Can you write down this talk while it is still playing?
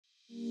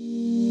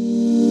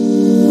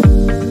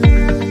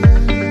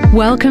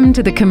Welcome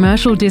to the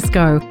Commercial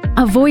Disco,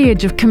 a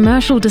voyage of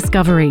commercial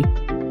discovery.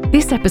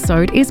 This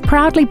episode is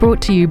proudly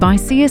brought to you by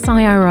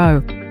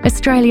CSIRO,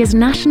 Australia's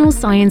national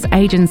science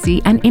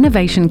agency and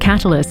innovation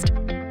catalyst.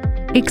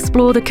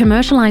 Explore the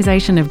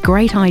commercialisation of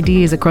great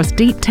ideas across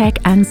deep tech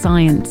and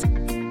science.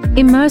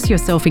 Immerse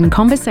yourself in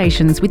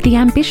conversations with the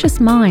ambitious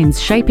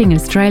minds shaping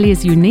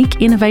Australia's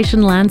unique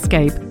innovation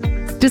landscape.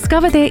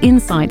 Discover their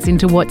insights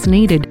into what's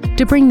needed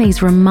to bring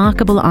these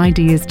remarkable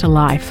ideas to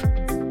life.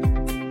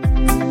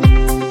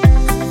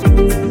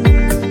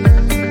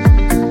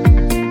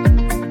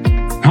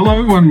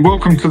 Hello and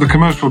welcome to the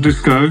Commercial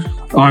Disco.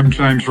 I'm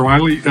James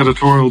Riley,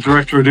 Editorial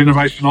Director at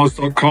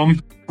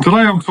InnovationOz.com. Today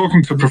I'm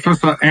talking to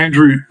Professor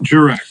Andrew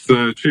Dzurak,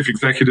 the Chief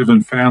Executive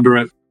and Founder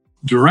at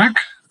Diraq,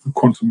 a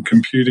quantum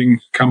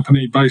computing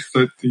company based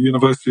at the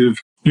University of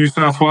New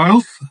South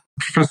Wales.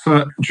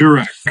 Professor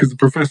Dzurak is a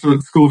Professor at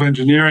the School of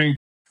Engineering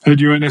at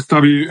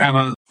UNSW and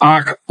an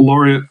ARC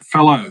Laureate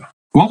Fellow.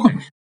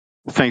 Welcome.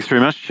 Thanks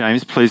very much,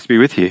 James. Pleased to be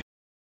with you.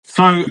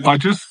 So I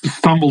just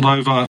stumbled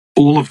over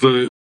all of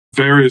the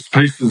various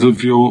pieces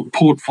of your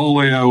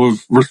portfolio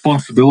of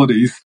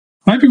responsibilities.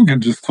 Maybe we can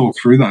just talk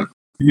through that.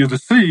 You're the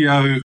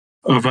CEO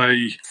of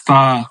a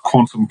star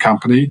quantum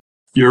company.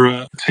 You're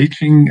a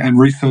teaching and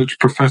research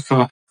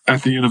professor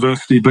at the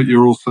university, but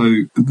you're also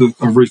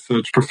a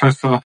research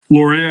professor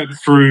laureate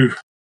through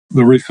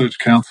the Research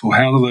Council.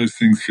 How do those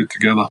things fit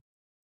together?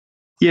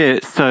 Yeah,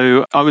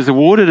 so I was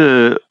awarded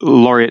a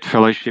laureate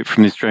fellowship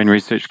from the Australian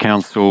Research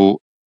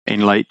Council in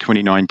late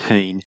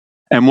 2019.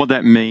 And what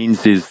that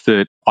means is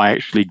that I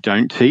actually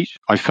don't teach.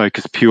 I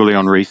focus purely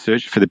on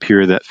research for the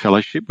period of that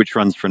fellowship, which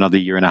runs for another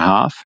year and a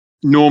half.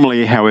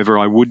 Normally, however,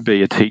 I would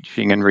be a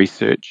teaching and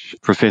research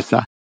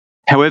professor.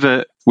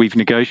 However, we've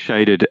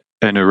negotiated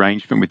an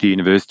arrangement with the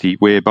university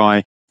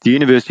whereby the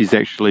university is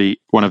actually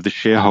one of the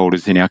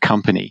shareholders in our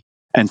company.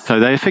 And so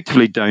they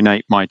effectively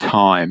donate my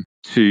time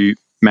to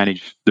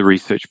manage the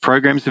research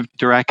programs of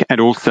Diraq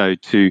and also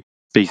to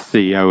be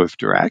CEO of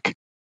Diraq.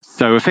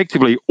 So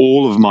effectively,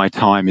 all of my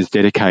time is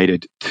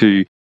dedicated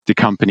to the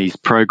company's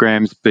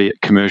programs, be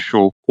it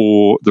commercial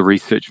or the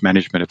research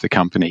management of the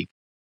company.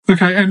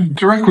 Okay, and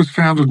Diraq was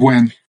founded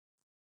when?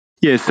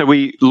 Yeah, so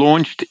we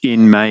launched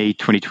in May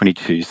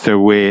 2022. So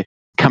we're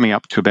coming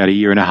up to about a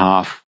year and a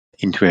half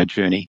into our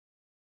journey.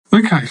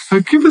 Okay, so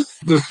give us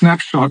the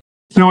snapshot.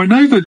 Now, I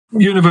know that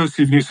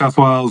University of New South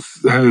Wales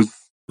has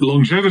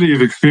longevity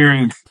of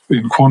experience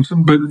in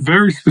quantum, but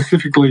very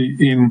specifically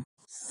in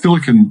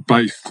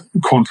silicon-based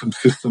quantum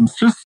systems.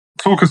 Just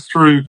talk us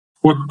through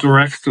what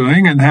Diraq's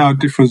doing and how it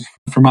differs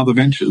from other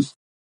ventures.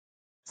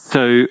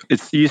 So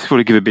it's useful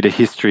to give a bit of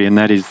history, and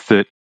that is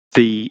that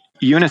the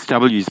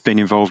UNSW has been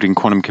involved in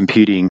quantum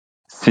computing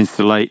since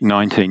the late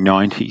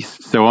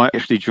 1990s. So I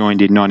actually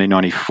joined in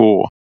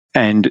 1994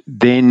 and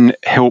then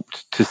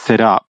helped to set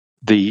up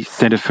the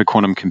Centre for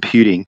Quantum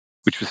Computing,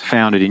 which was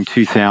founded in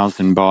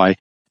 2000 by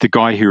the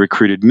guy who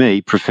recruited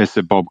me,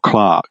 Professor Bob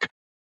Clark.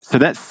 So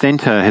that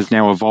centre has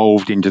now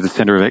evolved into the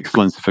Centre of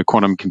Excellence for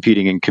Quantum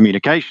Computing and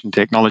Communication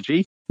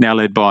Technology, now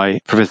led by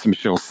Professor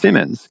Michelle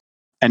Simmons,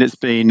 and it's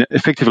been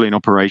effectively in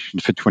operation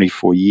for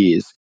 24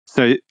 years.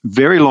 So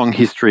very long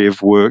history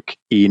of work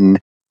in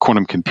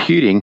quantum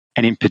computing,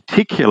 and in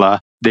particular,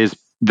 there's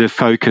the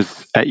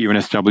focus at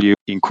UNSW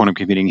in quantum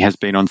computing has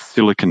been on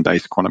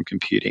silicon-based quantum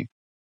computing.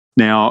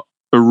 Now,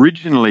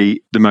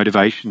 originally, the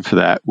motivation for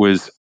that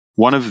was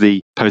one of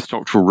the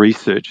postdoctoral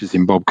researchers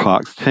in Bob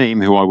Clark's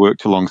team, who I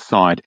worked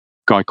alongside, a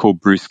guy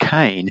called Bruce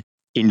Kane,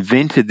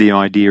 invented the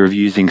idea of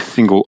using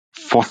single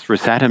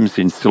phosphorus atoms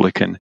in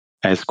silicon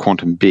as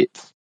quantum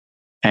bits.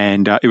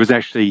 And it was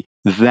actually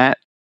that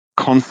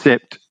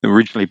concept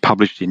originally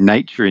published in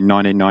Nature in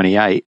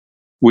 1998,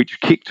 which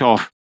kicked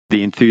off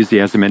the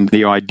enthusiasm and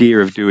the idea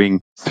of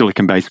doing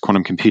silicon-based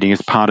quantum computing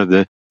as part of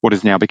what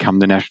has now become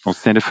the National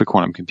Centre for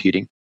Quantum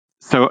Computing.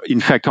 So,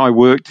 in fact, I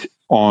worked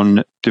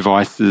on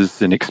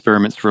devices and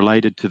experiments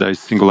related to those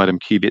single atom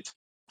qubits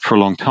for a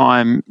long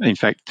time. In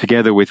fact,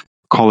 together with a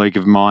colleague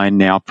of mine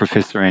now,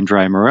 Professor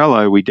Andrea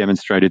Morello, we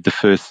demonstrated the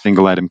first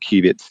single atom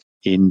qubits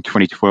in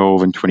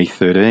 2012 and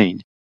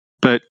 2013.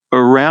 But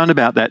around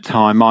about that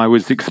time, I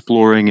was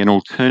exploring an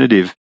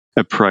alternative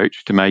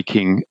approach to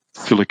making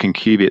silicon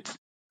qubits.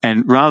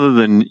 And rather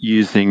than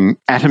using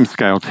atom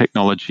scale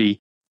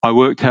technology, I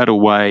worked out a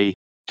way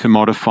to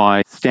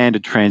modify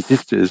standard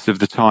transistors of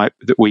the type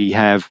that we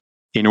have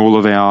in all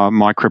of our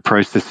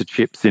microprocessor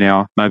chips, in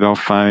our mobile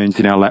phones,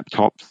 in our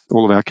laptops,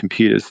 all of our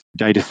computers,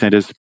 data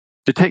centers.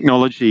 The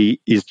technology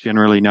is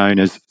generally known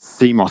as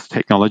CMOS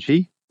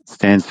technology. It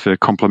stands for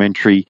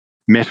complementary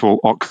metal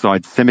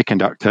oxide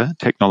semiconductor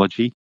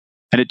technology.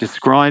 And it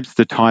describes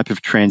the type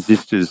of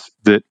transistors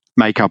that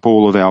make up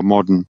all of our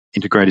modern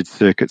integrated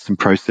circuits and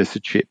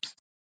processor chips.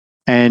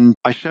 And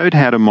I showed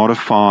how to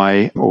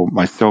modify, or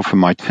myself and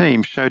my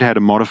team showed how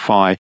to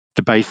modify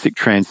the basic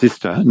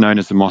transistor known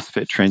as a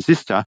MOSFET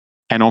transistor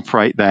and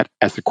operate that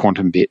as a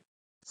quantum bit.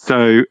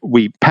 So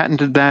we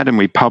patented that and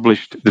we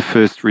published the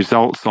first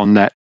results on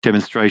that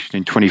demonstration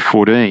in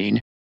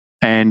 2014.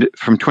 And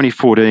from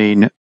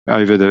 2014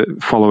 over the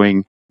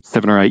following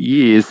 7 or 8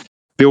 years,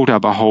 built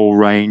up a whole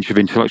range of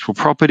intellectual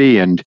property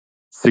and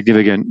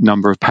significant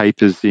number of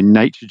papers in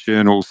Nature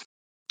journals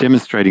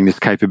demonstrating this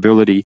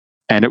capability.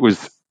 And it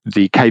was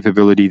the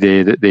capability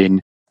there that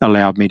then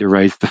allowed me to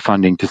raise the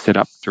funding to set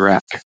up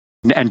Diraq.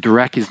 And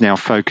Diraq is now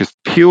focused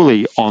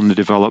purely on the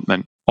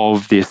development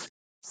of this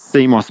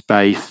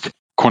CMOS-based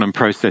quantum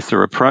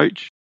processor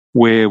approach,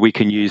 where we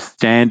can use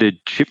standard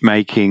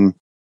chip-making,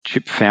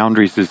 chip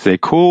foundries as they're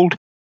called,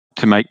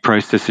 to make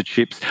processor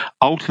chips,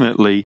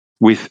 ultimately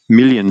with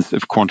millions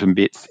of quantum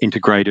bits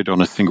integrated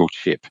on a single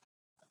chip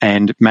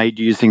and made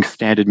using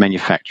standard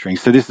manufacturing.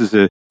 So this is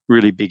a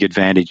really big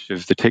advantage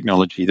of the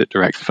technology that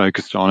Diraq's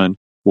focused on, and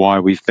why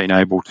we've been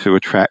able to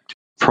attract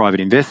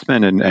private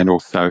investment and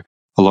also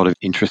a lot of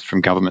interest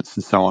from governments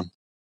and so on.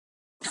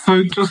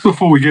 So just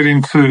before we get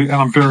into, and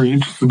I'm very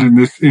interested in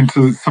this,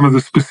 into some of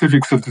the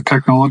specifics of the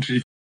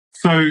technology.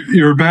 So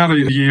you're about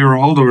a year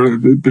old, or a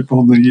bit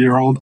more than a year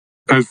old,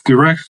 as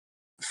Diraq.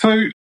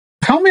 So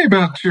tell me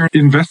about your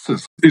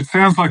investors. It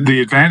sounds like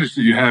the advantage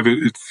that you have,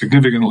 it's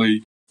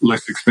significantly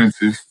less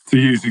expensive to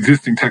use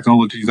existing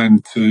technology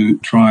than to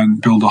try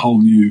and build a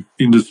whole new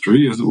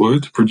industry, as it were,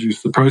 to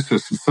produce the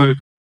processors. So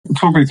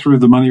talk me through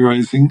the money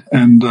raising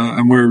and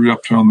where are we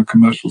up to on the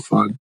commercial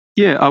side?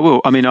 Yeah, I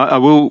will. I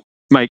will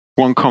make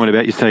one comment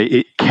about you say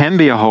it can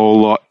be a whole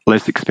lot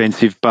less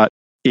expensive, but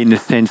in the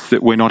sense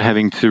that we're not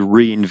having to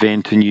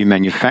reinvent a new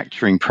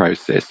manufacturing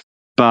process.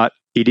 But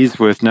it is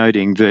worth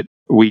noting that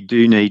we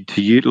do need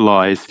to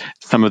utilize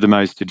some of the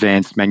most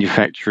advanced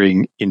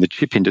manufacturing in the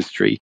chip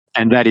industry,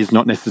 and that is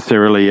not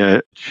necessarily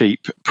a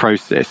cheap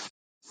process.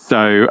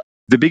 So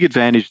the big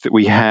advantage that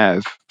we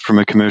have from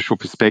a commercial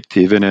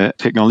perspective and a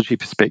technology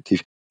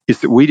perspective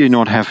is that we do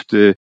not have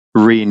to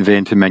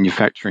reinvent a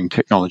manufacturing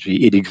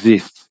technology. It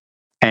exists.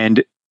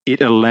 And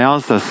it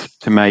allows us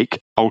to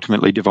make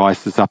ultimately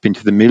devices up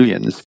into the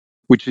millions,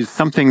 which is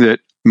something that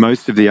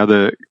most of the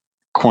other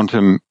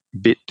quantum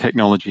bit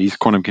technologies,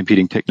 quantum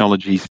computing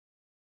technologies,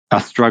 are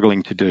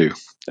struggling to do,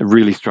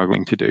 really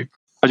struggling to do.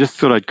 I just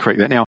thought I'd correct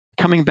that. Now,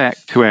 coming back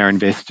to our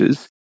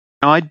investors,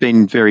 I'd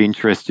been very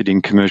interested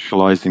in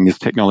commercializing this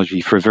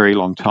technology for a very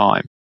long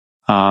time.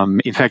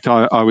 In fact,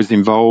 I was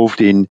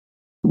involved in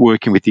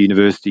working with the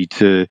university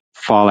to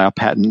file our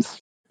patents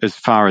as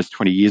far as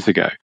 20 years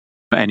ago,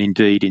 and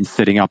indeed in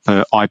setting up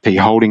an IP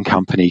holding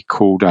company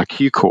called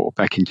Q-Core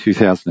back in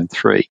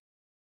 2003.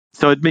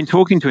 So I'd been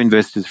talking to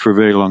investors for a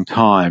very long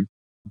time,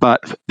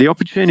 but the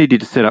opportunity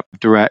to set up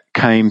Diraq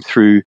came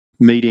through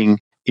meeting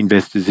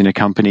investors in a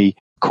company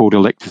called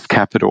Electus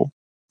Capital.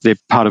 They're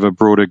part of a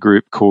broader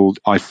group called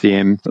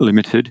ICM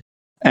Limited.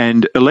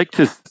 And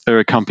Electus are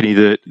a company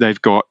that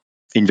they've got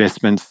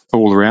investments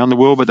all around the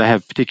world, but they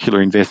have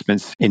particular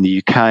investments in the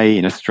UK,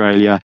 in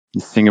Australia,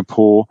 in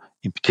Singapore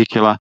in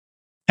particular.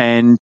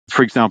 And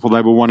for example,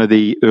 they were one of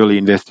the early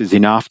investors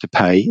in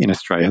Afterpay in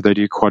Australia. They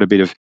do quite a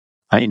bit of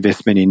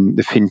investment in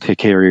the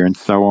fintech area and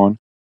so on.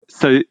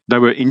 So they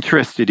were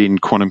interested in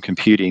quantum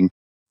computing,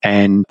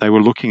 and they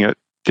were looking at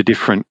the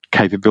different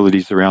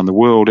capabilities around the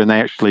world, and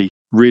they actually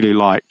really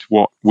liked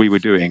what we were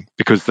doing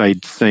because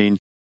they'd seen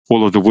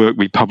all of the work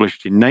we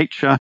published in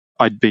Nature.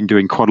 I'd been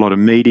doing quite a lot of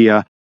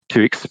media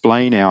to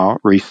explain our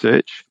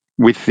research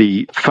with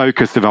the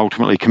focus of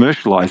ultimately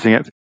commercializing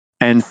it.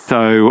 And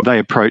so they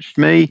approached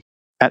me.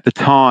 At the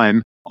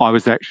time, I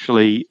was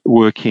actually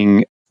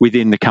working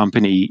within the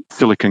company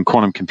Silicon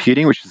Quantum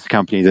Computing, which is a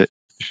company that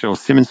Michelle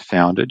Simmons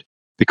founded,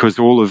 because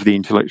all of the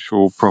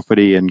intellectual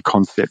property and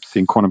concepts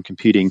in quantum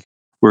computing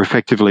were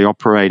effectively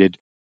operated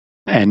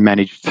and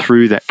managed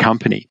through that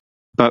company.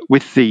 But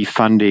with the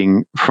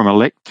funding from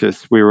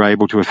Electus, we were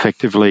able to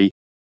effectively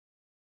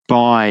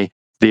buy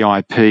the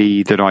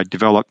IP that I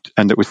developed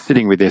and that was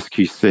sitting with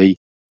SQC,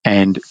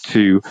 and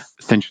to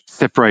essentially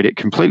separate it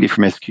completely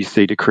from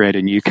SQC to create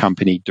a new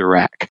company,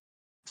 Diraq.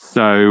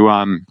 So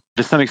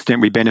to some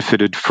extent, we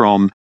benefited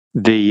from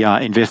the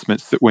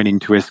investments that went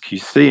into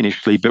SQC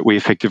initially, but we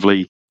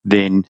effectively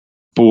then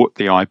bought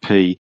the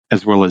IP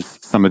as well as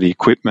some of the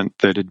equipment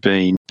that had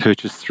been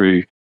purchased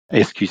through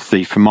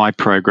SQC for my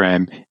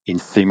program in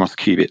CMOS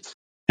qubits.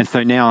 And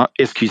so now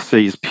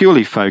SQC is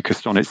purely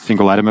focused on its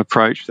single atom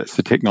approach. That's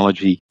the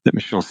technology that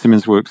Michelle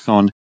Simmons works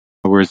on,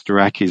 whereas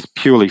Diraq is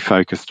purely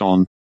focused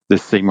on the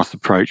CMOS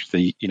approach,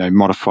 the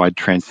modified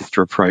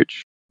transistor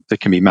approach that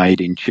can be made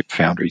in chip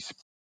foundries.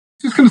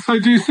 Just going to say,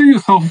 do you see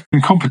yourself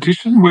in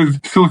competition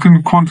with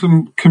silicon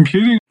quantum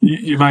computing?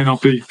 You may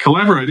not be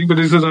collaborating, but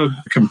is it a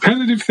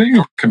competitive thing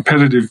or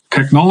competitive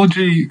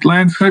technology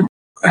landscape?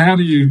 How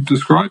do you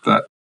describe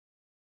that?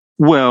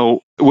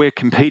 Well, we're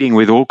competing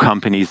with all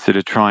companies that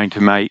are trying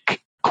to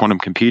make quantum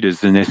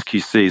computers, and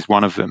SQC is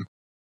one of them.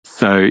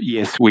 So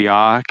yes, we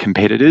are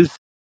competitors,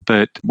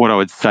 but what I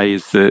would say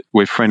is that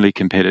we're friendly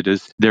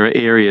competitors. There are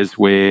areas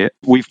where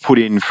we've put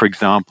in, for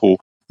example,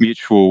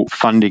 mutual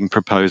funding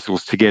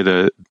proposals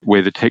together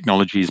where the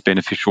technology is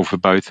beneficial for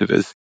both of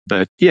us.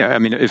 But yeah,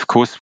 of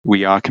course,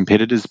 we are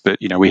competitors, but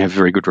we have a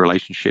very good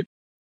relationship.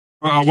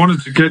 Well, I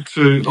wanted to get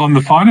to, on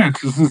the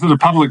finances, is it a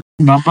public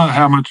number,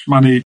 how much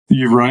money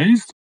you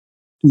raised?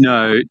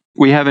 No,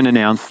 we haven't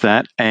announced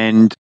that.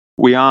 And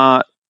We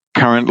are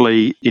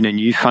currently in a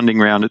new funding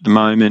round at the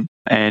moment,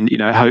 and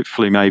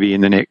hopefully maybe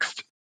in the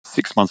next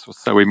 6 months or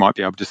so we might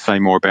be able to say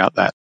more about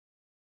that.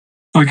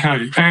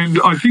 Okay, and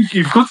I think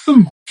you've got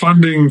some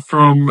funding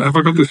from, have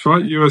I got this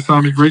right, US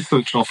Army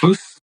Research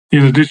Office,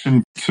 in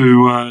addition to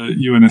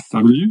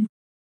UNSW?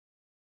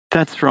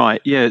 That's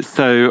right, yeah.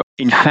 So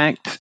in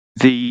fact,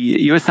 the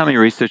US Army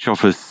Research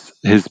Office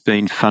has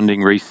been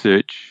funding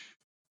research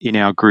in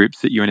our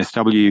groups at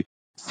UNSW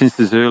since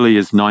as early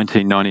as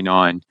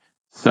 1999.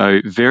 So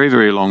very,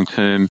 very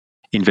long-term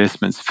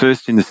investments,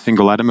 first in the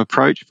single atom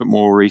approach, but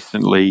more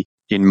recently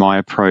in my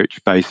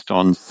approach based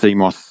on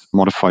CMOS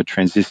modified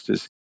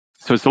transistors.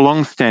 So it's a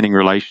long-standing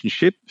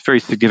relationship, very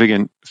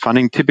significant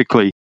funding,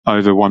 typically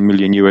over $1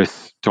 million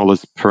US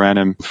per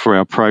annum for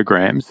our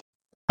programs.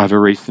 I have a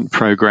recent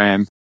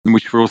program in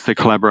which we're also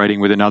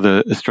collaborating with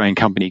another Australian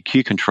company,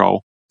 Q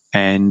Control,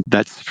 and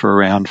that's for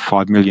around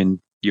 $5 million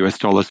US.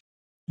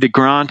 The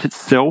grant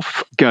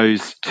itself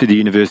goes to the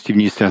University of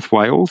New South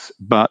Wales,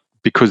 but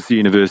because the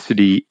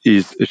university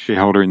is a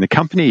shareholder in the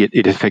company,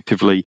 it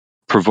effectively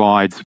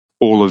provides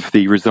all of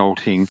the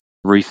resulting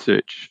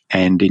research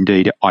and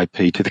indeed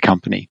IP to the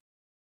company.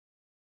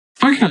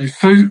 Okay,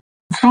 so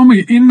tell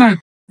me, in that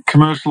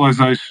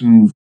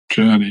commercialisation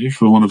journey,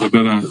 for want of a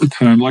better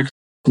term,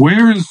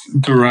 where is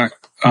Diraq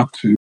up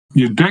to?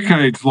 You're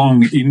decades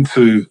long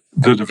into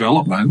the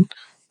development.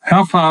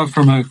 How far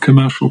from a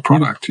commercial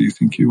product do you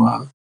think you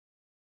are?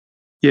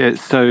 Yeah,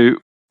 so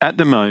at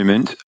the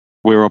moment,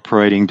 we're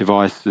operating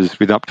devices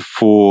with up to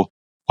 4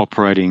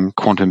 operating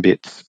quantum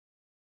bits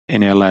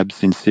in our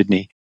labs in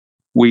Sydney.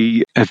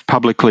 We have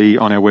publicly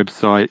on our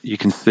website, you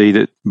can see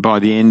that by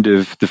the end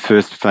of the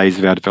first phase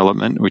of our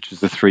development, which is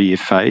the 3-year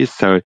phase,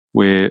 so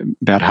we're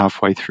about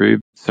halfway through.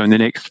 So in the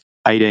next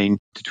 18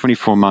 to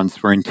 24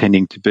 months, we're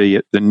intending to be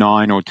at the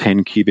 9 or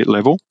 10 qubit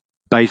level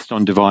based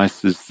on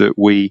devices that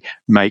we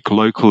make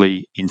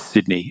locally in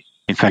Sydney,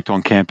 in fact,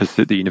 on campus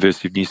at the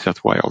University of New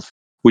South Wales.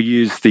 We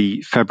use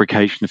the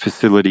fabrication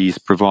facilities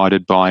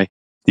provided by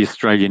the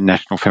Australian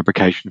National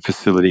Fabrication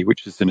Facility,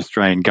 which is an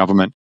Australian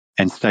government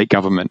and state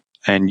government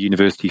and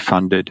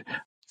university-funded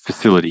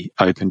facility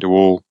open to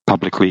all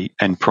publicly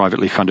and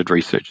privately funded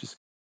researchers.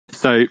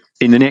 So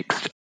in the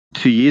next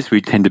 2 years,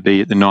 we tend to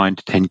be at the 9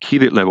 to 10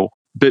 qubit level.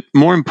 But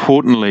more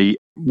importantly,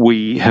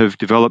 we have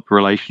developed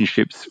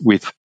relationships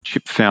with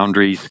chip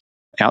foundries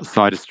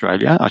outside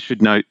Australia. I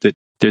should note that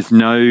there's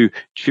no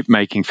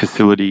chip-making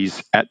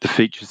facilities at the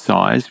feature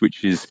size,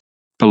 which is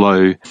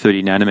below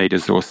 30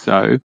 nanometers or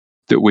so,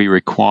 that we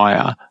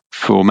require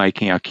for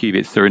making our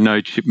qubits. There are no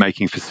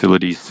chip-making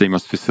facilities,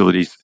 CMOS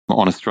facilities,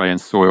 on Australian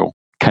soil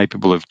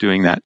capable of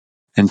doing that.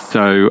 And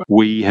so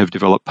we have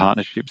developed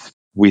partnerships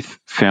with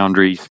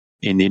foundries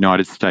in the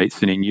United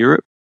States and in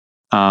Europe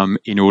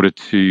in order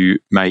to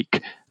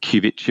make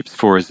qubit chips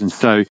for us. And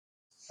so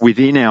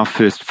within our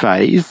first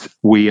phase,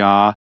 we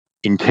are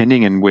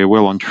intending, and we're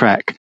well on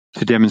track,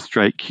 to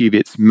demonstrate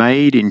qubits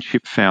made in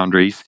chip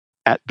foundries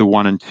at the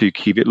 1 and 2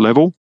 qubit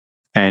level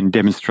and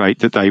demonstrate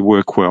that they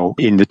work well.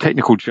 In the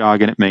technical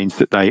jargon, it means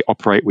that they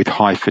operate with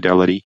high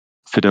fidelity,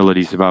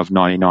 fidelities above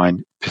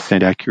 99%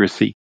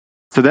 accuracy.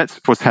 So that's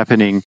what's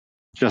happening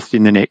just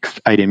in the next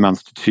 18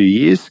 months to 2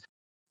 years.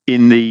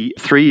 In the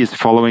 3 years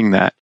following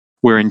that,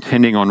 we're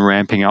intending on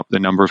ramping up the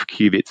number of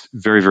qubits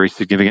very, very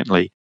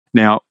significantly.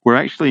 Now, we're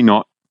actually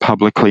not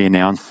publicly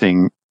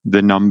announcing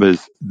the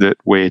numbers that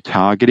we're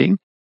targeting,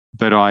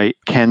 but I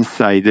can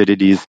say that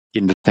it is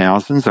in the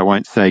thousands. I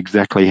won't say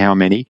exactly how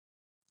many,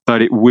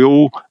 but it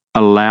will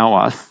allow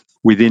us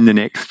within the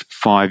next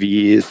 5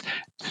 years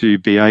to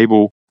be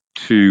able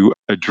to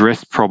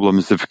address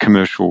problems of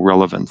commercial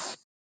relevance.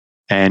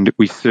 And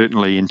we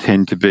certainly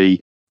intend to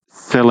be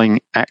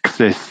selling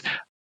access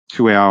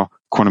to our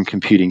quantum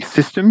computing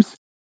systems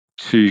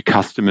to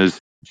customers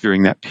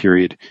during that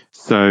period.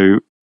 So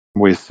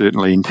we're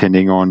certainly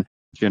intending on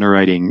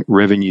generating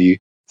revenue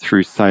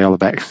through sale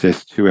of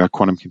access to our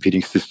quantum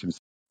computing systems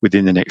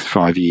within the next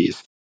 5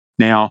 years.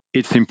 Now,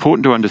 it's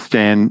important to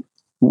understand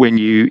when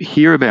you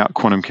hear about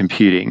quantum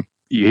computing,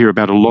 you hear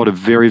about a lot of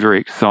very, very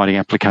exciting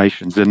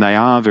applications, and they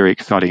are very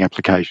exciting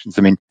applications.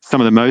 I mean,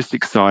 some of the most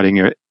exciting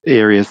are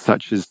areas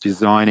such as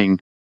designing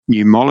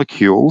new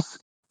molecules,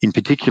 in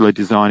particular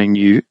designing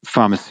new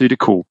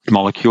pharmaceutical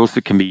molecules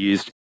that can be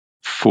used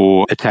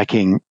for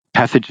attacking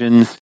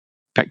pathogens,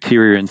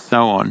 bacteria, and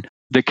so on,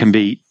 that can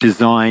be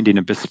designed in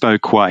a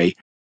bespoke way.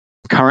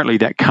 Currently,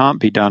 that can't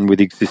be done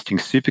with existing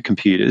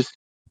supercomputers,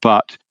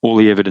 but all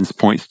the evidence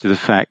points to the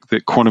fact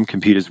that quantum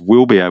computers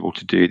will be able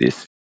to do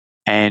this,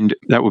 and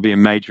that will be a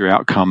major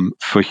outcome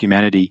for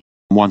humanity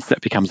once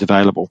that becomes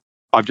available.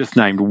 I've just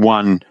named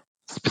one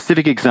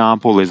specific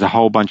example. There's a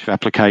whole bunch of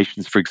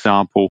applications, for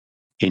example,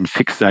 in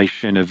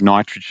fixation of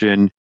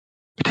nitrogen,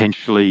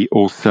 potentially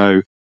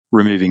also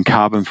removing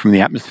carbon from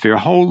the atmosphere, a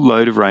whole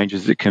load of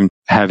ranges that can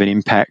have an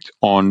impact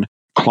on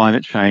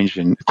climate change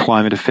and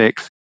climate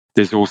effects.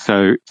 There's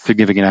also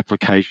significant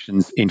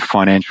applications in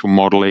financial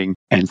modelling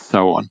and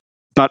so on.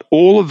 But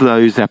all of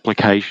those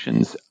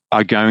applications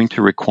are going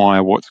to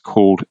require what's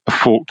called a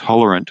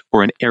fault-tolerant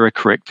or an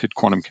error-corrected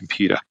quantum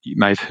computer. You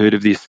may have heard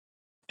of this.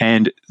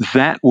 And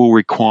that will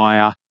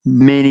require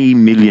many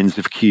millions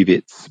of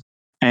qubits.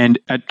 And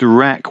at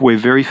Diraq, we're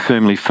very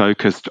firmly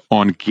focused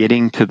on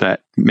getting to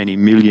that many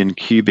million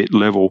qubit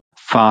level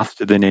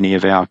faster than any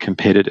of our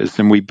competitors.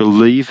 And we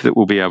believe that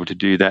we'll be able to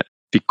do that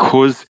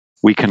because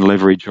we can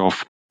leverage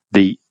off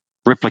the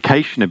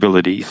replication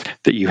abilities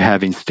that you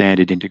have in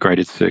standard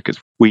integrated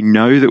circuits. We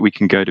know that we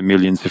can go to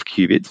millions of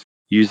qubits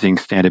using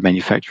standard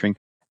manufacturing,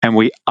 and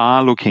we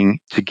are looking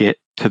to get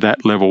to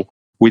that level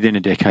within a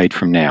decade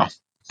from now.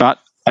 But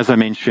as I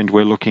mentioned,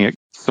 we're looking at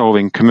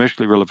solving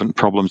commercially relevant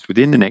problems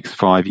within the next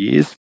 5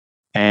 years,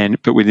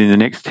 but within the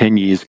next 10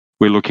 years,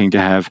 we're looking to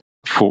have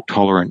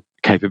fault-tolerant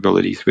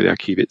capabilities with our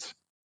qubits.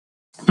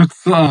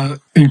 It's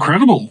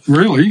incredible,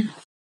 really.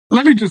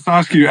 Let me just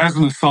ask you, as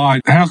an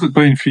aside, how's it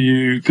been for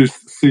you, this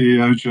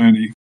CEO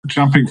journey,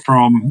 jumping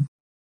from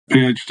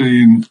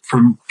PhD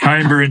from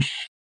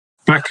Cambridge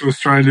back to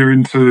Australia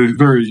into a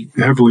very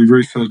heavily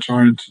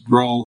research-oriented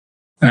role,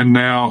 and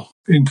now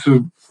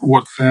into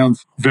what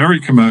sounds very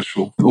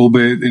commercial,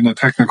 albeit in a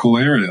technical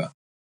area?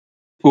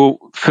 Well,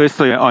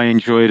 firstly, I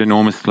enjoy it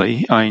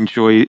enormously. I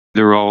enjoy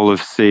the role of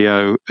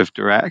CEO of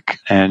Diraq,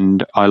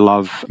 and I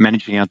love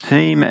managing our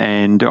team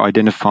and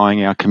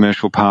identifying our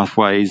commercial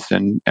pathways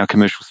and our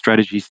commercial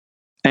strategies.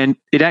 And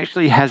it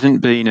actually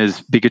hasn't been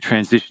as big a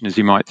transition as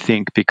you might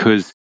think,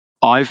 because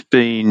I've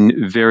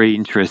been very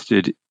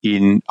interested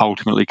in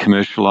ultimately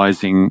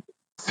commercializing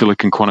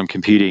silicon quantum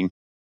computing,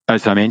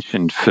 as I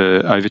mentioned,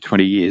 for over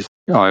 20 years.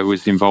 I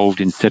was involved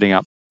in setting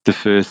up the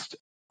first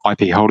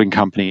IP holding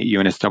company at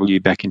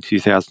UNSW back in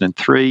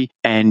 2003.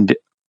 And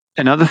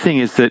another thing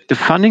is that the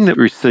funding that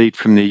we received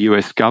from the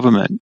US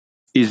government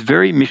is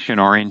very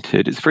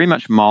mission-oriented. It's very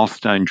much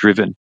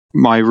milestone-driven.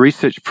 My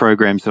research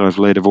programs that I've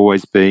led have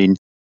always been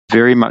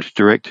very much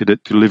directed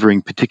at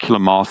delivering particular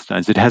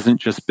milestones. It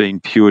hasn't just been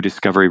pure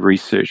discovery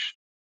research,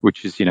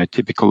 which is,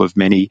 typical of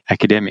many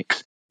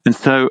academics. And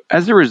so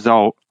as a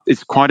result,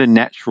 it's quite a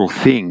natural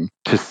thing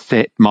to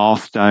set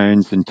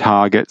milestones and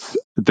targets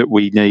that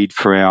we need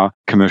for our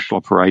commercial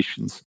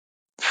operations.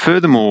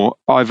 Furthermore,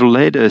 I've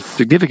led a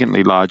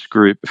significantly large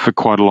group for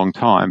quite a long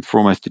time, for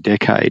almost a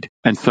decade.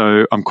 And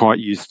so I'm quite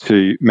used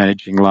to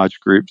managing large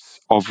groups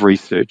of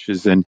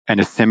researchers and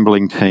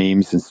assembling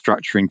teams and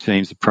structuring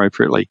teams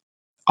appropriately.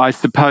 I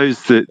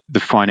suppose that the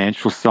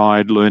financial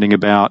side, learning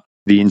about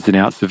the ins and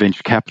outs of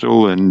venture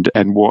capital and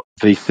what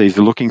VCs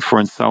are looking for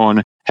and so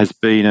on, has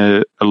been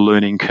a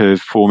learning curve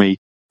for me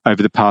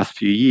over the past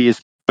few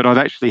years. But I've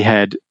actually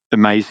had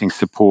amazing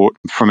support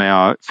from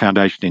our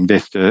foundation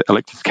investor,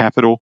 Electus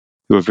Capital,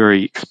 who are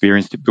very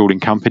experienced at building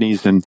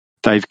companies, and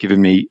they've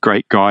given me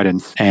great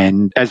guidance.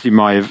 And as you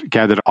might have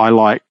gathered, I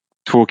like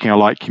talking, I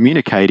like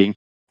communicating,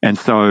 and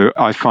so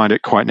I find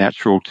it quite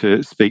natural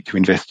to speak to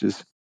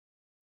investors.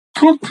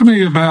 Talk to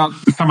me about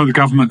some of the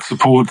government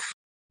supports.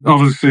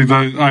 Obviously,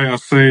 the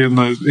ARC and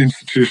the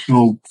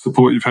institutional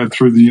support you've had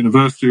through the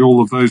university,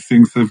 all of those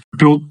things have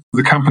built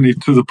the company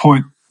to the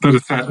point that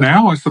it's at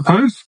now, I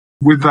suppose,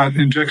 with that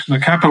injection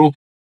of capital.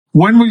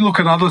 When we look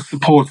at other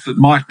supports that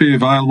might be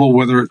available,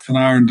 whether it's an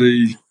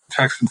R&D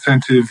tax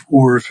incentive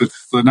or if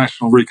it's the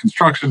National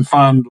Reconstruction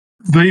Fund,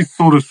 these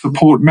sort of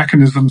support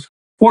mechanisms,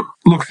 what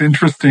looks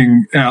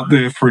interesting out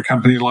there for a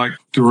company like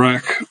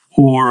Diraq?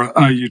 Or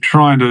are you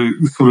trying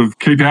to sort of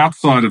keep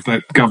outside of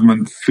that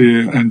government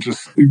sphere and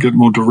just get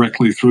more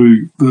directly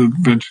through the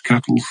venture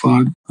capital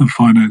side of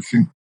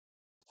financing?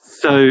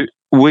 So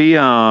we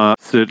are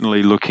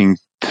certainly looking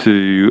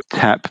to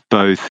tap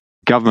both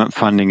government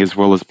funding as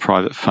well as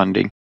private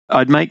funding.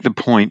 I'd make the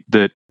point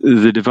that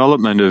the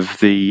development of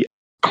the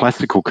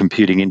classical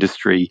computing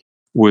industry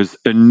was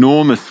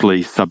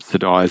enormously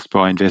subsidized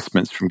by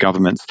investments from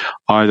governments,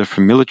 either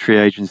from military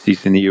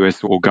agencies in the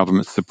US or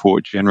government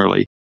support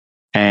generally.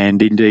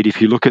 And indeed,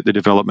 if you look at the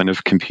development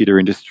of computer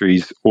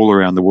industries all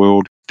around the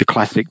world, the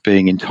classic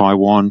being in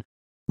Taiwan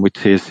with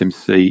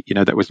TSMC,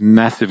 that was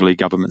massively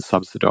government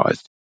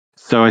subsidized.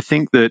 So I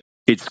think that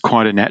it's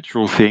quite a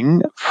natural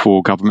thing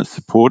for government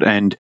support.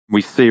 And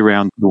we see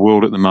around the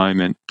world at the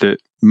moment that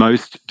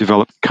most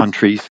developed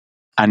countries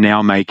are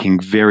now making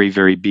very,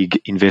 very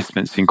big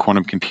investments in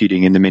quantum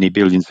computing in the many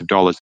billions of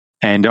dollars.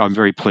 And I'm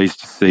very pleased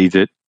to see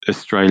that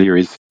Australia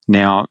is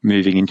now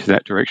moving into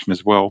that direction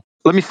as well.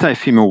 Let me say a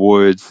few more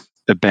words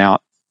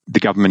about the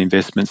government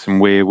investments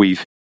and where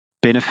we've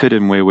benefited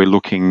and where we're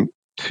looking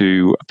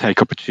to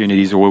take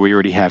opportunities or where we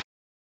already have.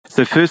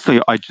 So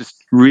firstly, I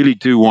just really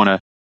do want to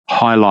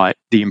highlight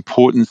the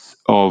importance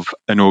of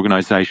an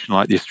organisation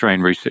like the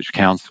Australian Research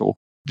Council.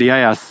 The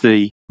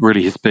ARC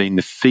really has been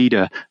the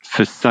feeder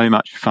for so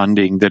much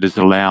funding that has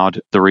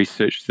allowed the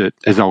research that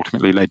has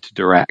ultimately led to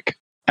Diraq.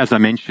 As I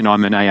mentioned,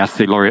 I'm an ARC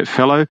Laureate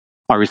Fellow.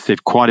 I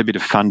received quite a bit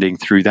of funding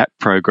through that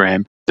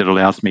program that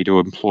allows me to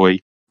employ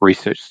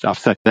research stuff.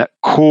 So that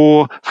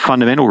core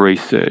fundamental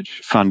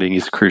research funding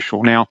is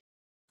crucial. Now,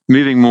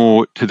 moving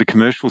more to the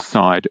commercial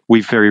side,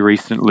 we've very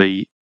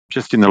recently,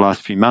 just in the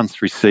last few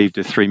months, received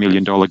a $3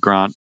 million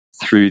grant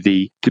through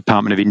the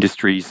Department of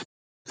Industry's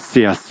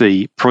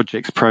CRC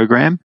projects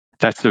program.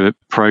 That's a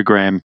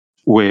program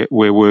where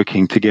we're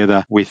working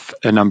together with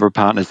a number of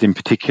partners, in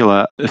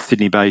particular a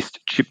Sydney-based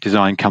chip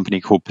design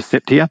company called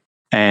Perceptia.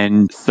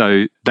 And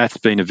so that's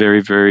been a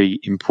very, very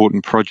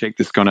important project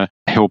that's going to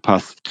help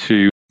us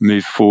to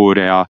move forward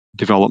our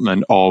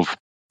development of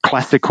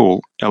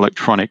classical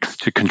electronics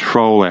to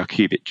control our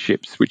qubit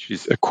chips, which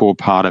is a core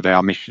part of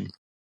our mission.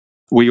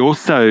 We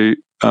also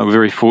are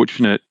very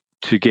fortunate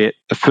to get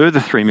a further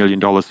 $3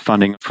 million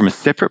funding from a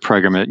separate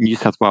program, a New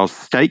South Wales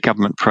state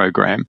government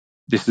program.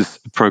 This is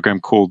a program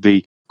called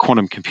the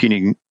Quantum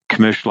Computing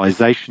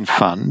Commercialisation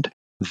Fund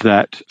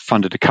that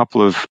funded a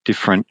couple of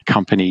different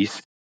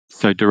companies.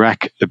 So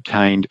Diraq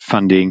obtained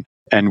funding,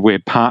 and we're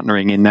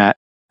partnering in that,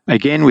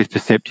 again with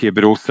Perceptia,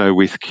 but also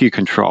with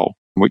Q-Control,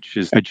 which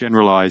is a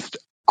generalised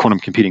quantum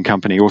computing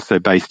company also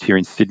based here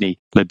in Sydney,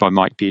 led by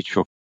Mike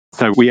Bearchuk.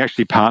 So we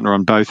actually partner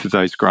on both of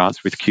those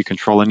grants with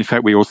Q-Control. And in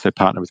fact, we also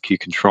partner with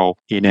Q-Control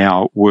in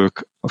our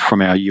work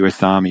from our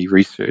US Army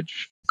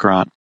research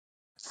grant.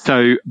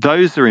 So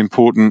those are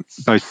important,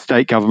 both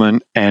state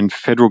government and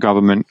federal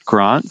government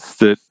grants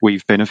that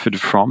we've benefited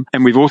from.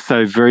 And we've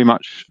also very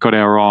much got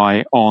our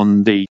eye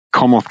on the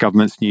Commonwealth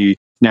Government's new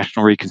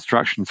National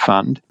Reconstruction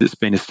Fund that's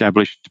been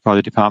established by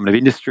the Department of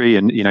Industry.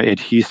 And, Ed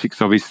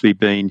Husick's obviously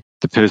been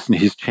the person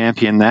who's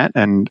championed that.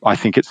 And I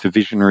think it's a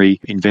visionary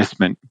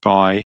investment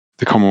by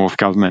the Commonwealth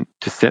Government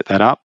to set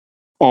that up.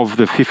 Of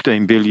the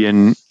 $15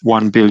 billion,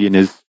 $1 billion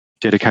is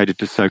dedicated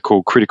to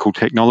so-called critical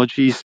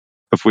technologies,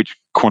 of which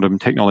quantum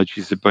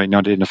technologies have been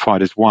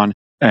identified as one.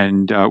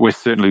 And we're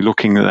certainly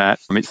looking at that.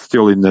 It's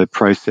still in the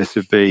process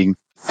of being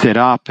set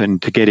up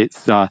and to get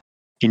its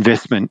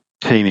investment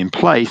team in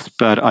place.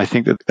 But I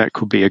think that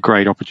could be a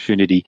great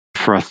opportunity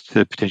for us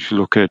to potentially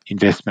look at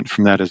investment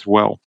from that as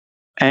well.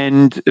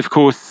 And of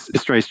course,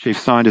 Australia's Chief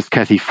Scientist,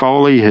 Kathy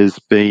Foley, has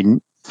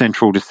been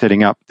central to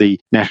setting up the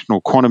National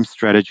Quantum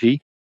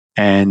Strategy.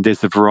 And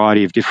there's a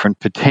variety of different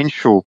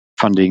potential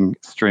funding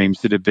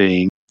streams that are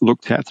being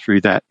looked at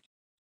through that.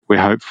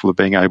 We're hopeful of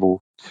being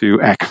able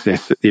to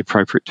access at the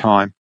appropriate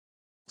time.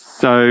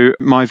 So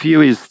my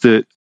view is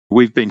that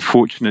we've been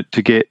fortunate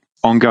to get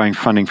ongoing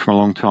funding for a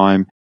long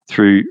time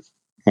through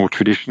more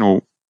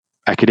traditional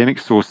academic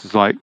sources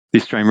like the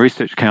Australian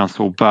Research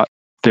Council, but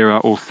there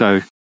are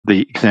also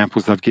the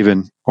examples I've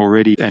given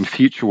already and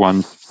future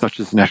ones,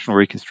 such as the National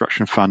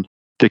Reconstruction Fund,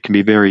 that can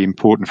be very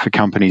important for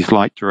companies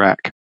like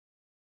Diraq.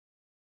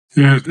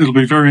 Yeah, it'll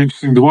be very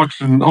interesting to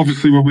watch. And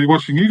obviously we'll be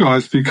watching you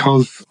guys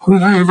because, I don't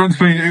know, everyone's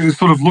been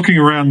sort of looking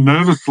around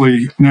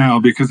nervously now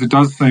because it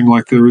does seem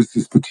like there is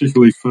this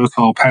particularly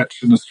fertile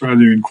patch in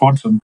Australia in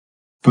quantum.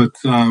 But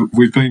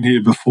we've been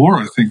here before,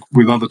 I think,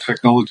 with other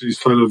technologies.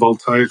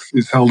 Photovoltaics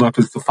is held up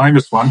as the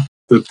famous one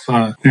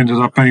that ended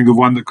up being the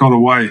one that got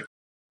away.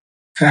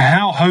 So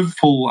how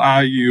hopeful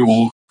are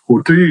you,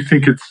 or do you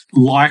think it's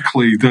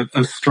likely that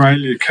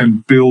Australia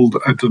can build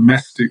a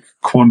domestic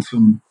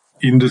quantum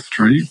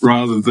industry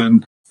rather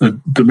than a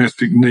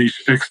domestic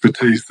niche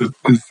expertise that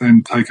is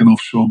then taken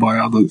offshore by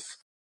others?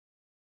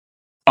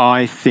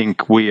 I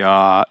think we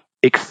are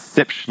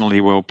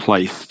exceptionally well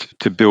placed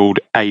to build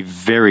a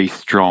very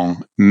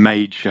strong,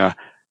 major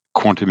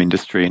quantum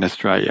industry in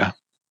Australia.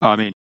 I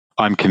mean,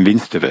 I'm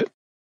convinced of it.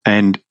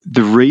 And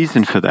the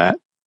reason for that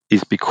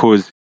is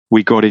because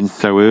we got in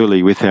so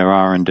early with our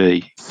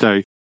R&D.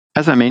 So,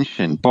 as I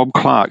mentioned, Bob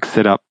Clark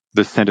set up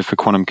the Centre for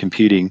Quantum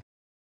Computing,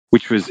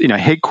 which was,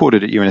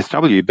 headquartered at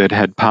UNSW, but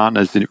had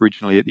partners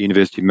originally at the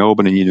University of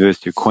Melbourne and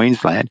University of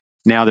Queensland.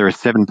 Now there are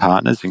 7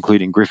 partners,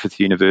 including Griffith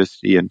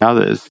University and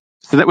others.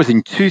 So that was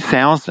in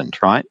 2000,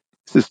 right?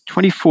 This is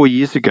 24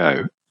 years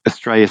ago,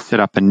 Australia set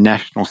up a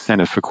national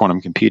centre for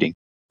quantum computing.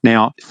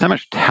 Now, so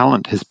much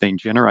talent has been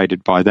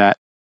generated by that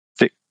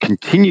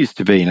continues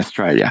to be in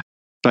Australia,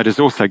 but has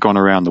also gone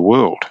around the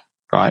world,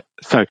 right?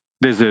 So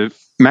there's a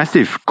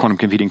massive quantum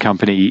computing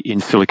company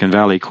in Silicon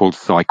Valley called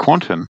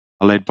PsiQuantum,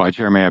 led by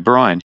Jeremy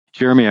O'Brien.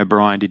 Jeremy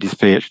O'Brien did his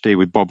PhD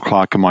with Bob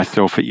Clark and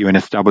myself at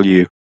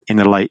UNSW in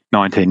the late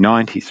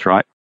 1990s,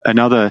 right?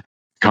 Another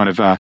kind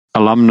of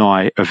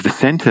alumni of the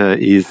centre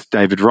is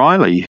David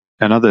Riley,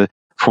 another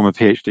former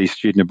PhD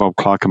student of Bob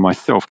Clark and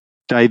myself.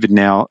 David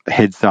now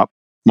heads up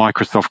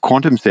Microsoft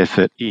Quantum's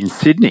effort in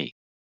Sydney.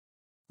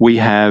 We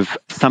have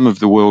some of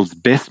the world's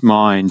best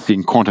minds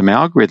in quantum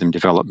algorithm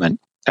development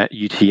at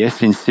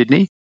UTS in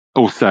Sydney.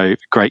 Also,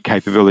 great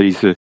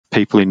capabilities of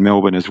people in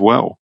Melbourne as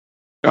well.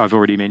 I've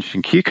already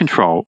mentioned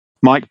Q-Control.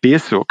 Mike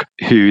Bearchuk,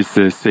 who's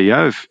the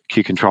CEO of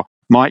Q-Control,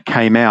 Mike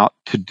came out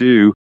to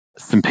do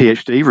some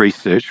PhD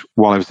research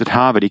while I was at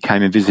Harvard. He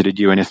came and visited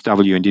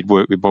UNSW and did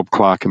work with Bob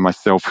Clark and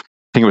myself. I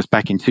think it was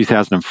back in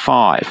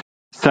 2005.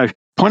 So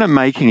point I'm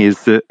making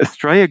is that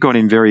Australia got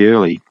in very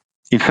early.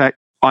 In fact,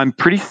 I'm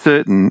pretty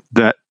certain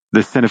that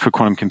the Centre for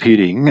Quantum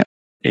Computing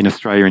in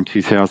Australia in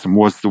 2000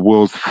 was the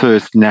world's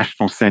first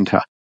national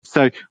centre.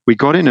 So we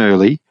got in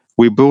early,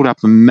 we built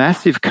up a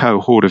massive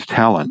cohort of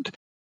talent,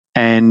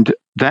 and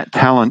that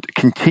talent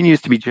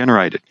continues to be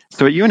generated.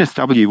 So at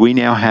UNSW, we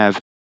now have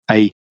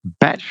a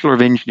Bachelor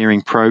of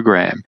Engineering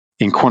program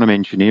in quantum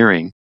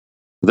engineering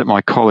that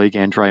my colleague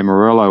Andre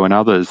Morello and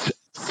others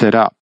set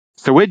up.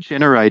 So we're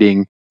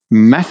generating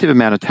massive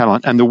amount of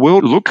talent, and the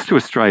world looks to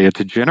Australia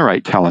to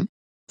generate talent.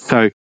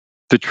 So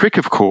the trick,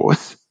 of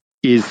course,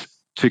 is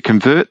to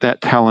convert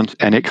that talent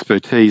and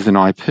expertise and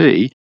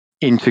IP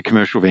into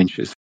commercial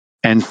ventures.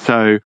 And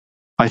so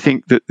I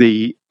think that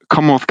the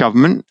Commonwealth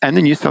Government and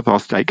the New South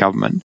Wales State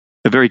Government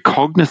are very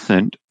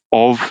cognizant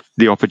of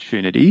the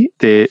opportunity.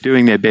 They're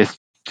doing their best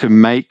to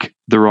make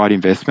the right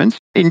investments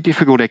in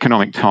difficult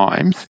economic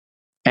times.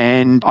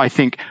 And I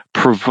think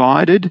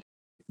provided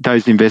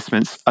those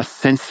investments are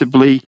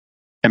sensibly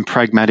and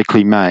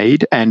pragmatically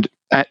made and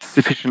at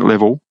sufficient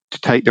level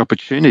to take the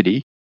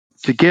opportunity,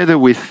 together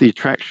with the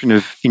attraction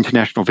of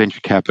international venture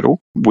capital,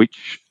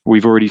 which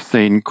we've already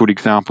seen good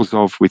examples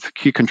of with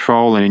Q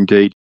Control, and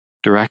indeed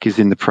Diraq is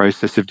in the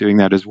process of doing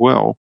that as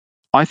well.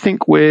 I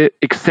think we're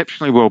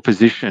exceptionally well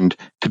positioned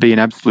to be an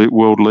absolute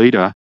world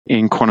leader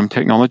in quantum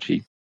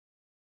technology.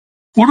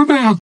 What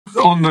about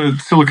on the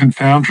Silicon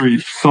Foundry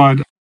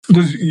side?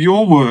 Does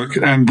your work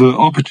and the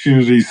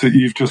opportunities that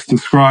you've just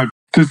described,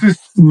 does this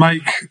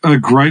make a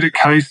greater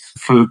case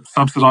for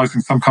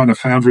subsidising some kind of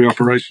foundry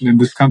operation in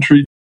this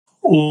country,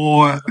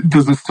 or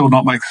does it still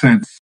not make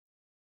sense?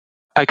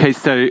 Okay,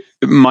 so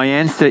my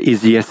answer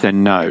is yes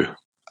and no.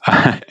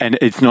 And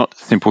it's not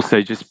simple,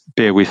 so just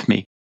bear with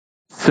me.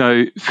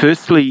 So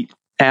firstly,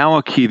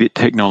 our qubit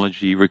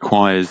technology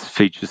requires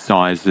feature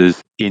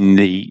sizes in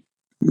the,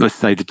 let's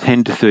say, the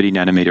 10 to 30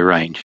 nanometer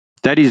range.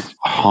 That is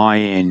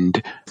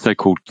high-end,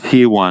 so-called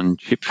tier one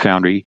chip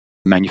foundry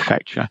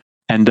manufacture.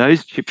 And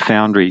those chip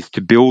foundries,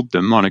 to build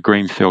them on a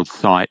greenfield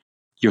site,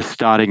 you're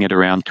starting at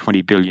around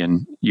 $20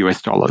 billion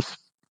US.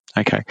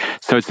 Okay,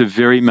 so it's a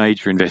very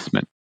major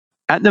investment.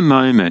 At the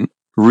moment,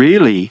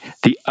 really,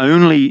 the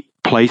only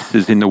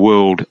places in the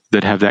world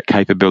that have that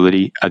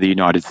capability are the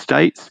United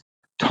States,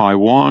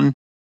 Taiwan,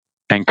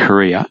 and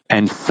Korea,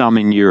 and some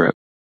in Europe.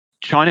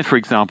 China, for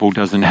example,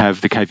 doesn't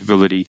have the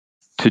capability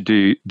to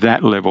do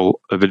that level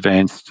of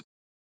advanced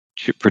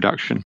chip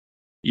production.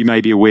 You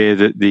may be aware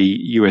that the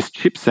US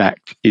CHIPS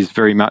Act is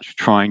very much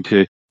trying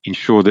to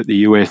ensure that the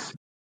US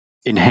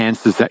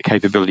enhances that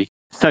capability.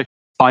 So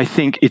I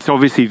think it's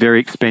obviously very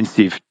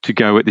expensive to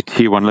go at the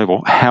tier one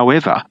level.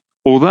 However,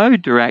 although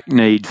Diraq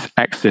needs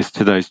access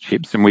to those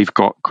chips, and we've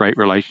got great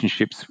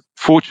relationships,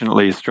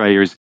 fortunately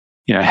Australia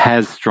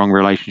has strong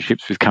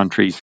relationships with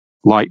countries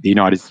like the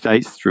United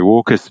States through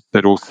AUKUS,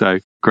 but also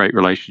great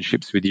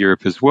relationships with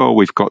Europe as well.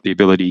 We've got the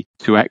ability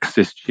to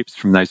access chips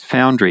from those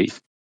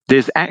foundries.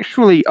 There's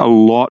actually a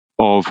lot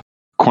of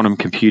quantum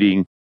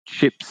computing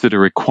chips that are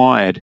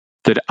required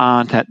that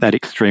aren't at that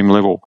extreme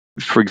level.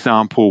 For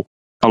example,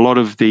 a lot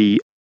of the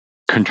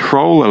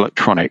control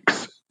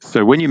electronics.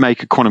 So when you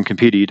make a quantum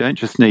computer, you don't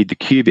just need the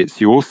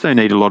qubits, you also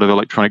need a lot of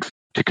electronics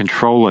to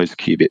control those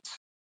qubits.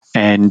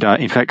 And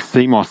in fact,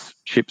 CMOS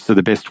chips are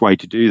the best way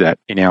to do that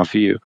in our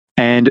view.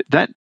 And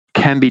that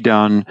can be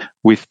done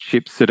with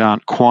chips that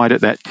aren't quite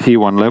at that tier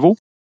one level.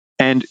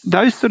 And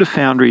those sort of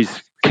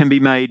foundries can be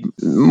made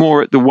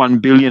more at the 1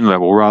 billion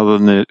level rather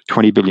than the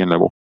 20 billion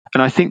level.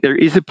 And I think there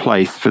is a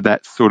place for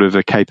that sort of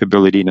a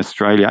capability in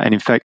Australia. And in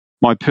fact,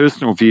 my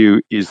personal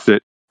view is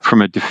that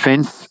from a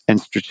defence and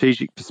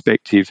strategic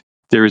perspective,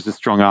 there is a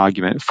strong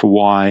argument for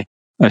why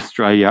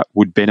Australia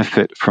would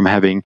benefit from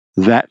having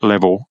that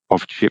level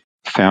of chip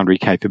foundry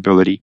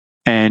capability.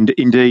 And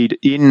indeed,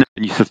 in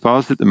New South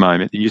Wales at the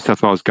moment, the New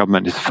South Wales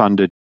government has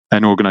funded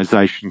an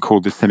organisation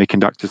called the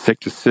Semiconductor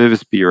Sector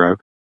Service Bureau.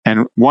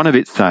 And one of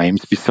its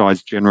aims,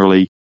 besides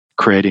generally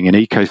creating an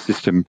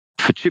ecosystem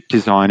for chip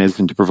designers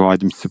and to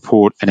provide them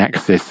support and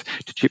access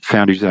to chip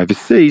foundries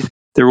overseas,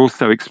 they're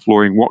also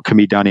exploring what can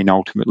be done in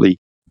ultimately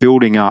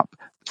building up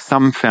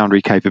some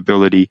foundry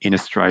capability in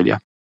Australia.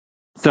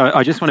 So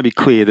I just want to be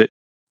clear that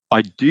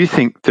I do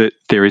think that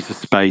there is a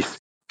space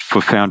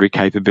for foundry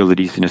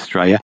capabilities in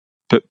Australia,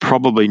 but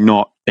probably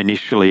not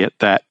initially at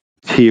that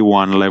tier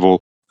one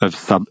level of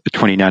sub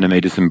 20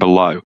 nanometers and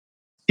below.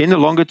 In the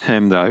longer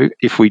term, though,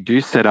 if we do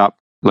set up,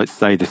 let's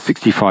say, the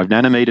 65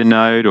 nanometer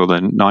node or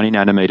the 90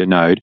 nanometer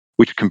node,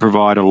 which can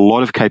provide a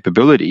lot of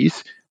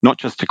capabilities, not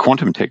just to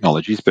quantum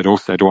technologies, but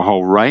also to a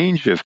whole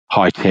range of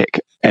high-tech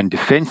and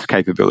defense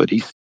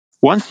capabilities,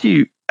 once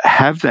you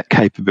have that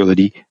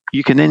capability,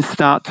 you can then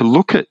start to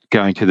look at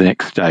going to the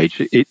next stage.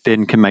 It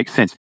then can make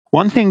sense.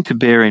 One thing to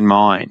bear in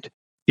mind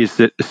is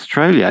that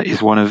Australia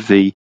is one of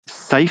the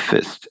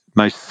safest,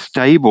 most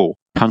stable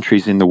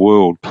countries in the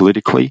world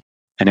politically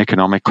and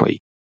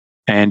economically.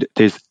 And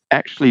there's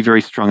actually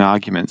very strong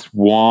arguments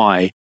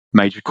why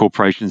major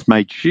corporations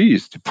may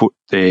choose to put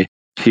their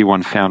tier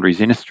one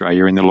foundries in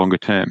Australia in the longer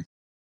term.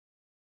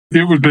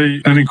 It would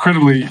be an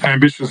incredibly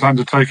ambitious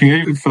undertaking,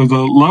 even for the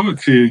lower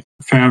tier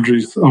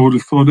foundries, I would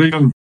have thought.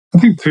 Even, I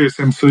think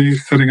TSMC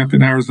setting up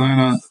in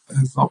Arizona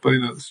has not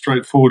been a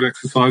straightforward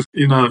exercise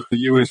in the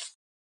US.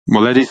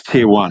 Well, that is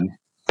tier one.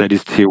 That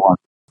is tier one.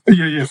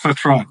 Yes,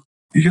 that's right.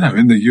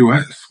 In the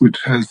US,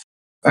 which has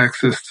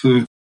access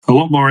to a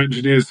lot more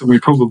engineers than we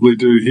probably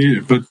do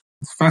here. But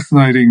it's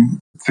fascinating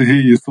to hear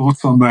your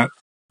thoughts on that.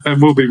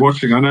 and we'll be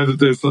watching. I know that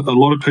there's a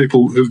lot of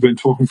people who've been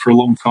talking for a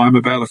long time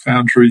about a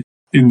foundry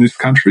in this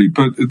country,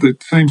 but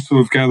it seems to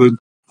have gathered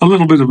a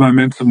little bit of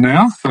momentum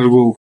now, so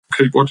we'll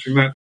keep watching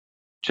that.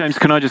 James,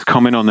 can I just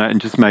comment on that and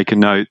just make a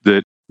note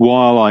that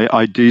while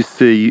I do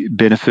see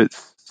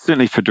benefits,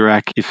 certainly for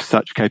Diraq, if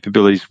such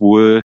capabilities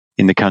were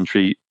in the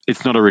country,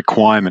 it's not a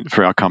requirement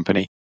for our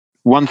company.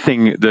 One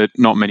thing that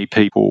not many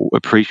people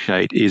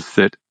appreciate is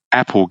that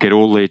Apple get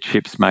all their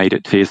chips made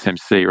at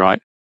TSMC,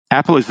 right?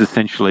 Apple is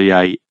essentially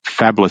a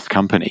fabless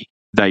company.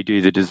 They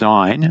do the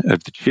design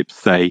of the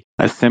chips, they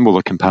assemble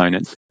the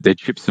components, their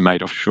chips are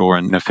made offshore,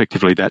 and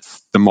effectively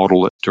that's the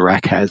model that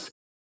Diraq has.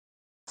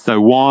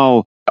 So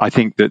while I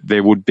think that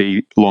there would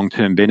be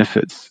long-term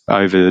benefits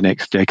over the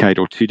next decade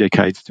or 2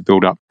 decades to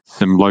build up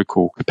some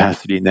local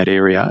capacity in that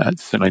area,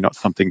 it's certainly not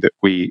something that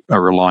we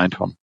are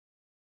reliant on.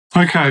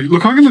 Okay,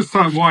 look, I'm going to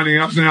start winding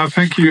up now.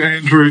 Thank you,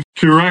 Andrew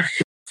Dzurak.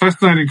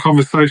 Fascinating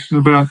conversation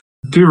about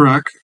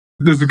Diraq.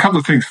 There's a couple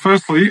of things.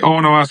 Firstly, I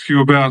want to ask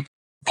you about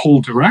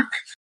Paul Diraq.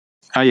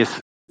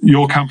 Yes.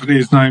 Your company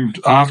is named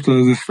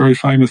after this very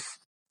famous...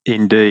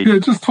 Indeed. Yeah,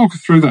 just talk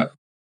us through that.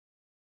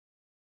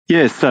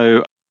 Yeah,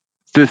 so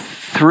the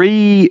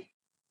 3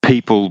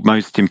 people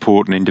most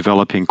important in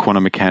developing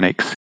quantum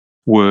mechanics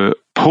were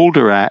Paul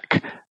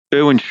Diraq,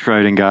 Erwin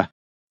Schrödinger,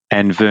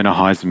 and Werner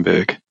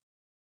Heisenberg.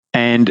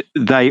 And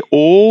they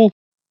all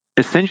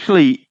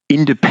essentially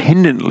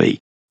independently,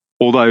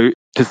 although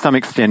to some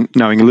extent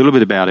knowing a little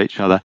bit about each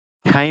other,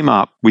 came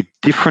up with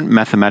different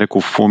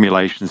mathematical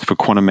formulations for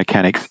quantum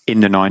mechanics in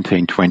the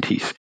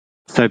 1920s.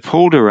 So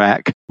Paul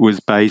Diraq was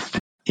based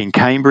in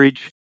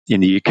Cambridge in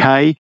the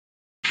UK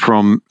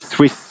from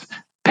Swiss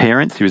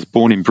parents. He was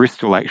born in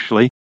Bristol,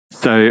 actually.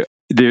 So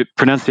the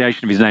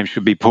pronunciation of his name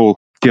should be Paul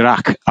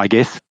Diraq, I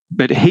guess.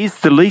 But he's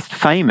the least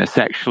famous,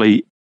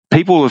 actually.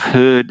 People have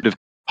heard of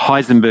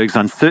Heisenberg's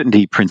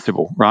uncertainty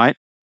principle, right?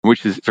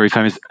 Which is very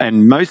famous.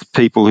 And most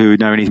people who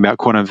know anything about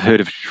quantum have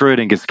heard of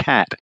Schrödinger's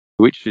cat,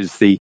 which is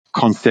the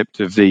concept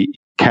of the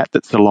cat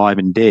that's alive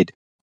and dead.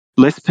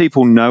 Less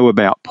people know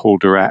about Paul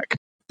Diraq,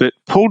 but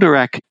Paul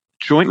Diraq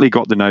jointly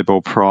got the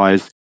Nobel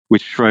Prize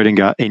with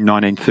Schrödinger in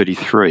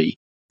 1933.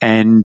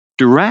 And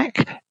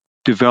Diraq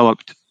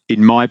developed,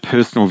 in my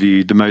personal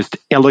view, the most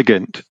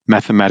elegant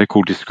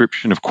mathematical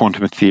description of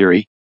quantum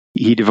theory.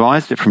 He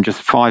devised it from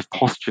just 5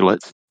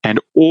 postulates,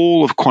 and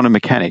all of quantum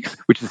mechanics,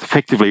 which is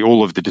effectively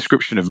all of the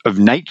description of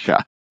nature,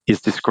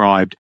 is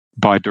described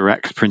by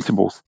Diraq's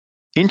principles.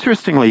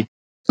 Interestingly,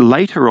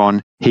 later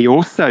on, he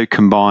also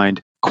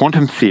combined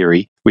quantum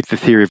theory with the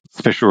theory of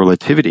special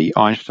relativity,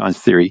 Einstein's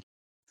theory,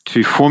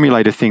 to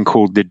formulate a thing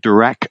called the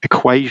Dirac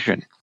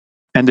equation.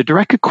 And the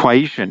Dirac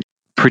equation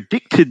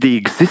predicted the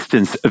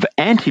existence of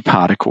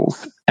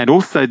antiparticles and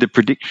also the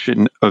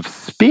prediction of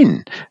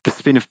spin, the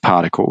spin of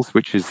particles,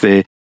 which is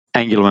their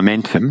angular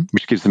momentum,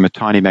 which gives them a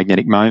tiny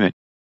magnetic moment.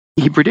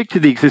 He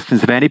predicted the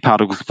existence of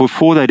antiparticles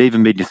before they'd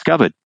even been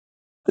discovered.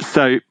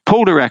 So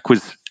Paul Diraq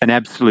was an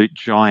absolute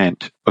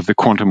giant of the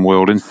quantum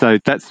world, and so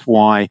that's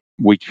why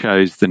we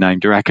chose the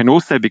name Diraq, and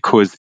also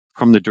because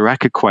from the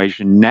Dirac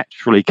equation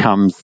naturally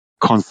comes the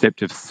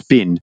concept of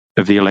spin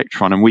of the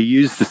electron, and we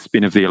use the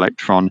spin of the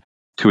electron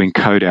to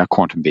encode our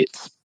quantum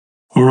bits.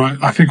 All right,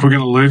 I think we're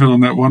going to leave it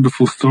on that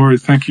wonderful story.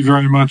 Thank you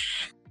very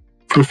much,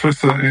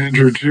 Professor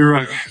Andrew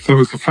Dzurak. That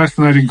was a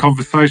fascinating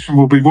conversation.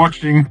 We'll be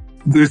watching.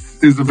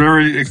 This is a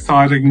very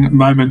exciting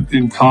moment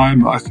in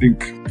time, I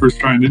think, for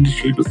Australian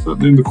industry, but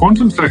certainly in the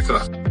quantum sector.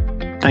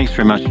 Thanks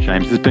very much,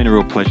 James. It's been a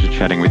real pleasure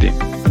chatting with you.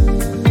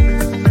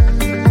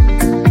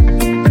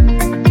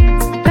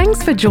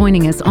 Thanks for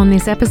joining us on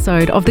this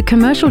episode of the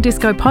Commercial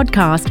Disco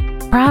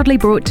podcast, proudly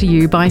brought to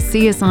you by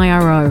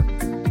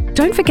CSIRO.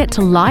 Don't forget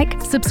to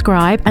like,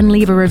 subscribe, and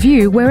leave a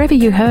review wherever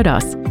you heard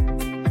us.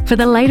 For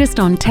the latest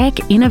on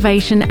tech,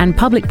 innovation, and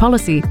public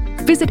policy,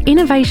 visit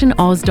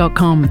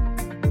innovationoz.com.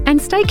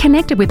 And stay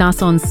connected with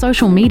us on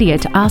social media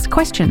to ask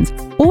questions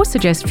or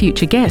suggest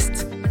future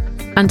guests.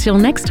 Until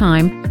next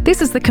time,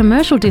 this is the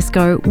Commercial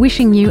Disco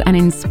wishing you an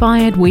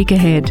inspired week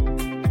ahead.